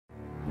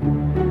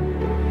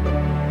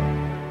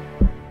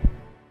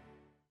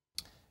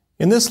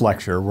In this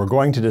lecture, we're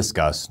going to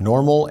discuss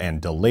normal and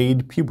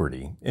delayed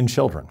puberty in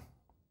children.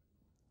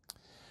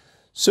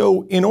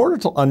 So, in order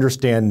to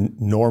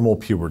understand normal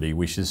puberty,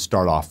 we should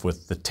start off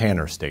with the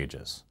Tanner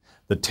stages.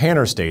 The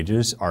Tanner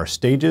stages are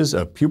stages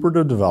of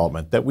pubertal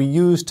development that we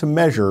use to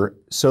measure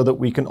so that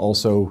we can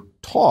also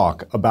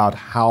talk about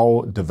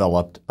how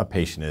developed a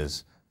patient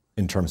is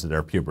in terms of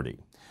their puberty.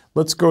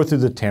 Let's go through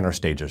the Tanner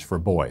stages for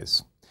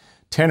boys.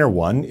 Tanner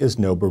 1 is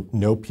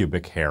no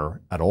pubic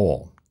hair at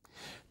all.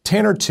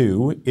 Tanner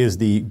 2 is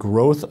the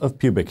growth of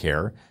pubic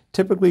hair,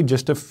 typically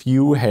just a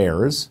few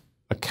hairs,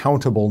 a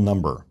countable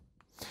number.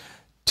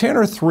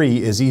 Tanner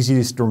 3 is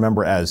easy to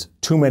remember as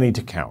too many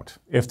to count.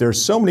 If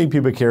there's so many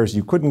pubic hairs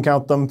you couldn't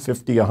count them,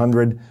 50,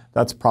 100,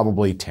 that's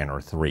probably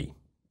Tanner 3.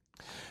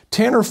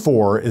 Tanner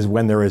 4 is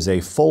when there is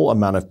a full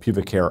amount of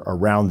pubic hair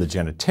around the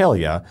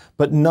genitalia,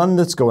 but none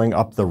that's going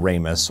up the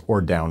ramus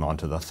or down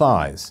onto the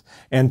thighs.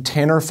 And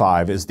Tanner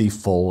 5 is the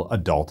full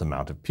adult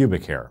amount of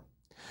pubic hair.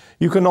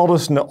 You can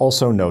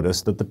also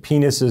notice that the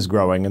penis is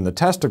growing and the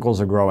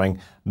testicles are growing.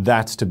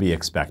 That's to be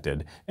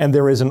expected. And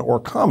there is an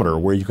orchometer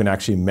where you can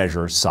actually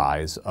measure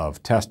size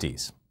of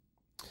testes.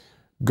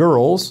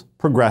 Girls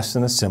progress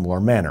in a similar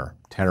manner.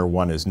 Tanner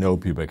 1 is no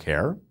pubic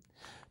hair.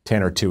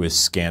 Tanner 2 is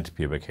scant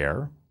pubic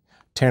hair.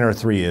 Tanner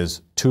 3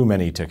 is too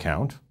many to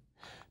count.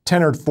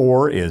 Tanner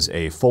 4 is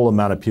a full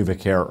amount of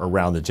pubic hair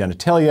around the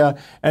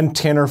genitalia. And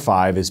Tanner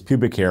 5 is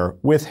pubic hair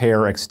with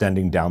hair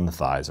extending down the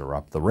thighs or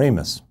up the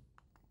ramus.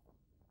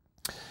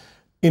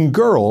 In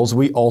girls,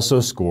 we also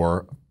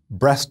score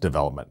breast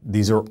development.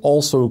 These are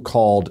also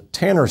called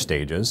Tanner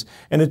stages,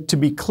 and to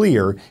be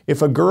clear,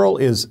 if a girl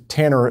is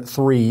Tanner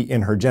 3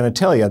 in her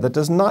genitalia, that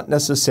does not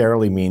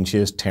necessarily mean she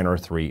is Tanner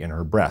 3 in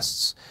her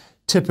breasts.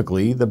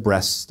 Typically, the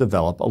breasts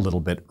develop a little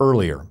bit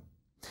earlier.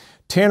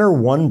 Tanner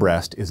 1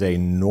 breast is a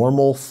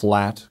normal,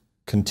 flat,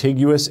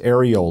 contiguous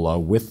areola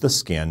with the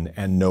skin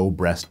and no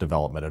breast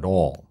development at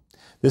all.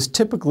 This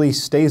typically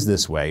stays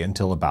this way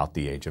until about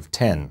the age of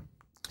 10.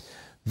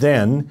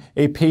 Then,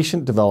 a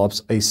patient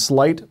develops a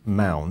slight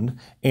mound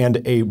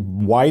and a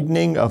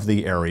widening of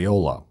the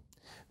areola.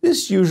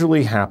 This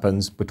usually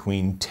happens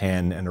between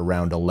 10 and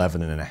around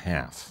 11 and a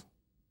half.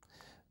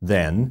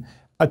 Then,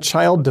 a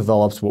child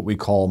develops what we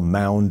call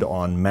mound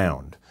on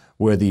mound,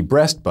 where the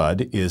breast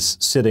bud is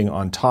sitting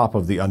on top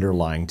of the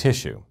underlying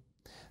tissue.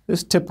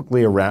 This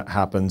typically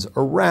happens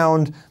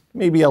around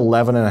maybe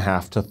 11 and a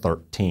half to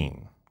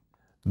 13.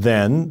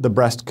 Then the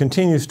breast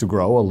continues to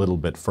grow a little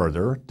bit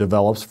further,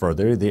 develops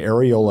further, the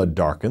areola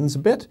darkens a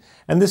bit,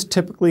 and this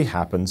typically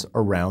happens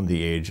around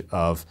the age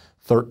of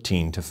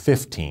 13 to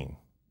 15.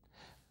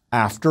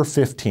 After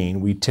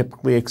 15, we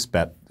typically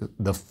expect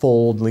the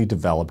fully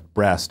developed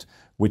breast,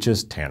 which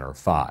is Tanner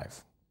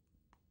 5.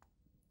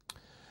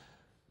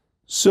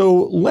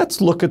 So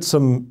let's look at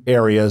some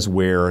areas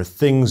where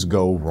things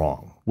go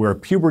wrong, where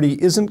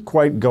puberty isn't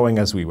quite going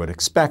as we would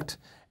expect,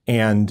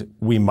 and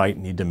we might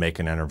need to make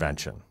an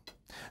intervention.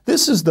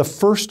 This is the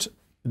first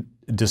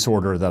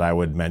disorder that I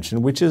would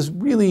mention, which is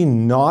really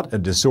not a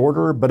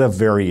disorder, but a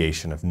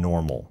variation of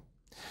normal.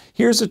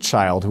 Here's a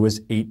child who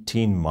is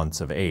 18 months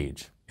of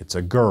age. It's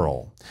a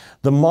girl.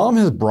 The mom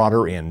has brought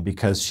her in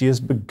because she has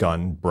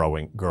begun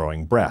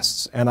growing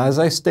breasts. And as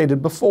I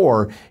stated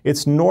before,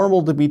 it's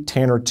normal to be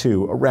Tanner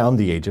 2 around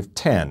the age of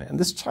 10, and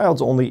this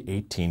child's only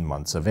 18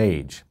 months of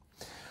age.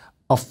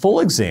 A full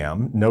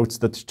exam notes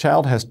that the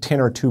child has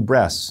Tanner 2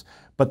 breasts,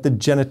 but the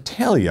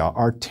genitalia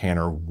are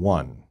Tanner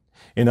 1.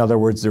 In other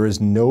words, there is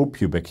no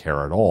pubic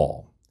hair at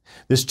all.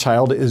 This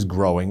child is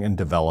growing and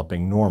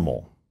developing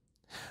normal.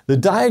 The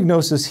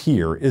diagnosis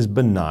here is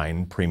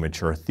benign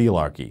premature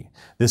thelarche.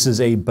 This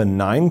is a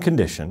benign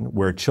condition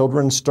where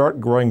children start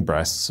growing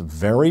breasts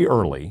very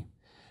early,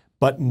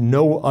 but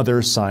no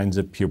other signs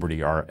of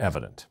puberty are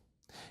evident.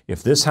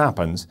 If this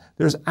happens,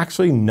 there's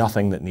actually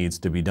nothing that needs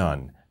to be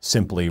done,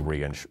 simply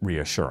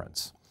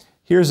reassurance.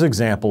 Here's an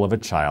example of a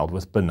child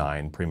with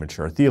benign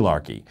premature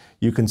thelarche.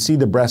 You can see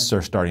the breasts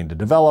are starting to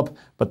develop,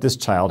 but this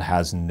child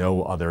has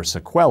no other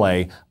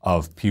sequelae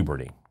of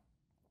puberty.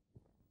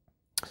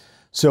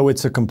 So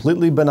it's a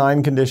completely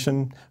benign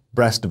condition.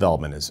 Breast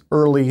development is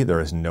early, there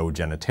is no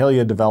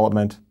genitalia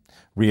development,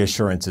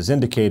 reassurance is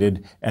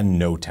indicated, and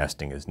no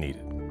testing is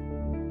needed.